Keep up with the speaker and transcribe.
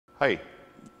Hi,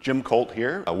 Jim Colt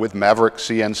here with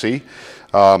MaverickCNC.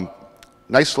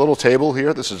 Nice little table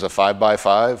here. This is a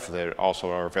 5x5. They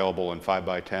also are available in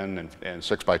 5x10 and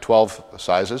 6x12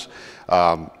 sizes.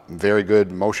 Very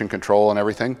good motion control and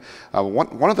everything.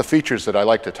 One of the features that I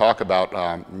like to talk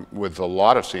about with a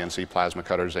lot of CNC plasma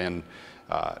cutters in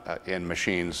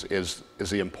machines is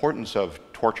the importance of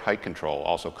torch height control,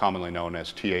 also commonly known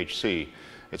as THC.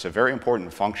 It's a very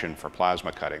important function for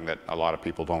plasma cutting that a lot of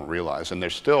people don't realize. And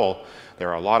there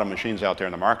are a lot of machines out there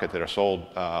in the market that are sold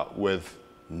with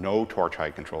no torch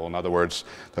height control. In other words,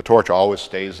 the torch always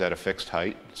stays at a fixed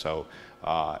height, so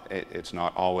it's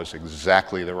not always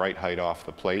exactly the right height off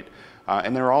the plate.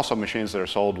 And there are also machines that are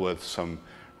sold with some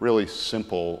really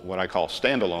simple, what I call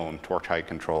standalone torch height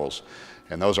controls.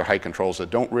 And those are height controls that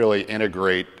don't really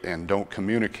integrate and don't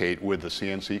communicate with the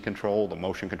CNC control, the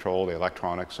motion control, the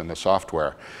electronics, and the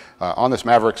software. On this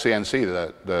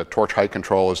MaverickCNC, the torch height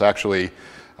control is actually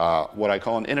what I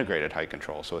call an integrated height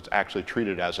control. So it's actually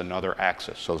treated as another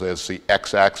axis. So there's the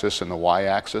x-axis and the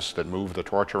y-axis that move the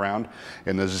torch around,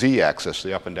 and the z-axis,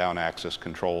 the up and down axis,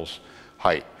 controls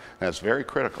height. And that's very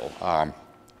critical.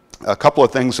 A couple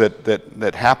of things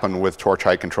that happen with torch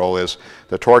height control is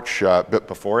the torch,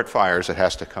 before it fires, it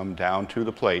has to come down to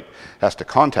the plate, has to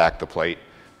contact the plate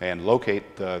and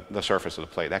locate the surface of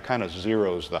the plate. That kind of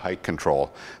zeroes the height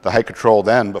control. The height control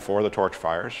then, before the torch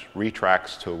fires,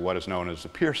 retracts to what is known as the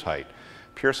pierce height.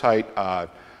 Pierce height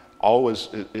always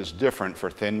is different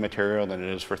for thin material than it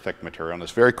is for thick material, and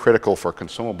it's very critical for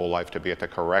consumable life to be at the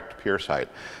correct pierce height.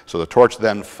 So the torch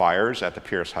then fires at the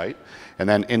pierce height and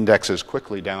then indexes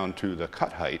quickly down to the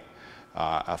cut height,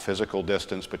 a physical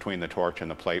distance between the torch and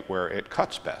the plate where it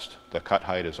cuts best. The cut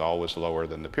height is always lower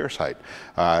than the pierce height.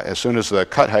 As soon as the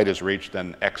cut height is reached,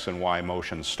 then X and Y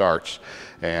motion starts,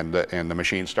 and the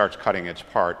machine starts cutting its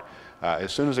part.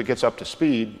 As soon as it gets up to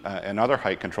speed, another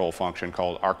height control function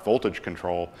called arc voltage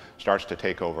control starts to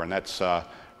take over, and that's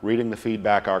reading the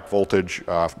feedback arc voltage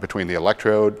between the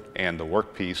electrode and the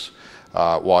workpiece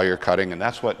while you're cutting, and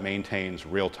that's what maintains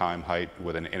real-time height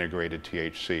with an integrated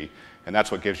THC. And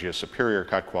that's what gives you a superior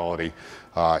cut quality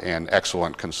and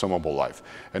excellent consumable life.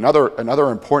 Another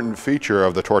important feature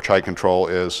of the torch height control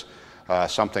is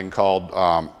something called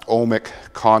Ohmic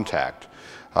Contact,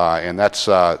 and that's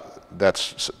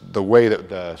the way that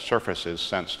the surface is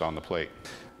sensed on the plate.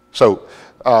 So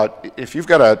if you've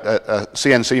got a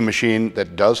CNC machine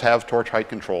that does have torch height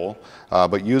control,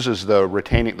 but uses the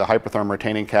hypertherm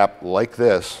retaining cap like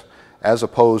this, as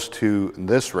opposed to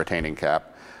this retaining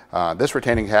cap, this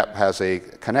retaining cap has a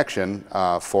connection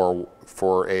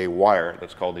for a wire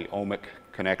that's called the ohmic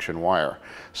connection wire.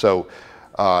 So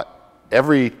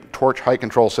every torch height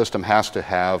control system has to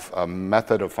have a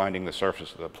method of finding the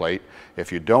surface of the plate.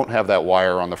 If you don't have that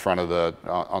wire on the front of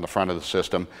the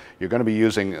system, you're going to be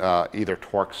using either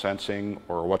torque sensing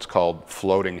or what's called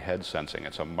floating head sensing.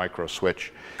 It's a micro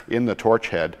switch in the torch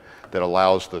head that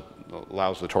allows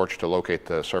the torch to locate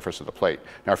the surface of the plate.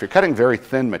 Now, if you're cutting very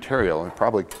thin material,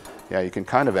 and you can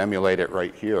kind of emulate it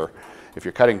right here. If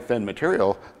you're cutting thin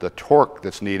material, the torque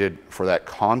that's needed for that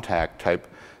contact type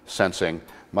sensing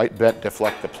might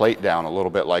deflect the plate down a little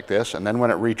bit like this, and then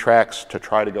when it retracts to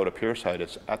try to go to pierce height,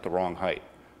 it's at the wrong height.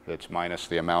 It's minus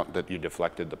the amount that you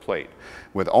deflected the plate.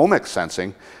 With Ohmic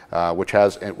Sensing,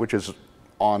 which is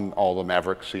on all the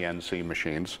MaverickCNC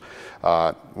machines,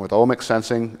 with Ohmic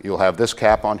Sensing, you'll have this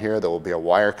cap on here. There will be a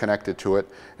wire connected to it,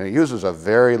 and it uses a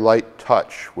very light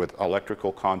touch with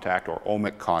electrical contact or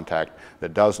ohmic contact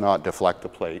that does not deflect the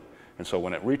plate. And so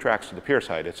when it retracts to the pierce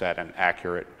height, it's at an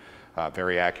accurate,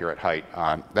 very accurate height.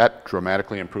 That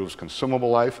dramatically improves consumable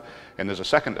life, and there's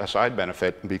a side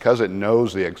benefit. Because it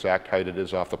knows the exact height it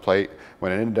is off the plate,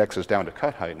 when it indexes down to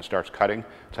cut height and starts cutting,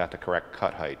 it's at the correct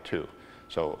cut height too.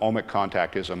 So Ohmic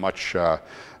Contact is a much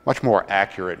more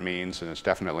accurate means, and it's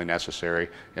definitely necessary,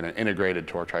 and an integrated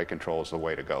torch height control is the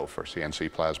way to go for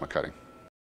CNC plasma cutting.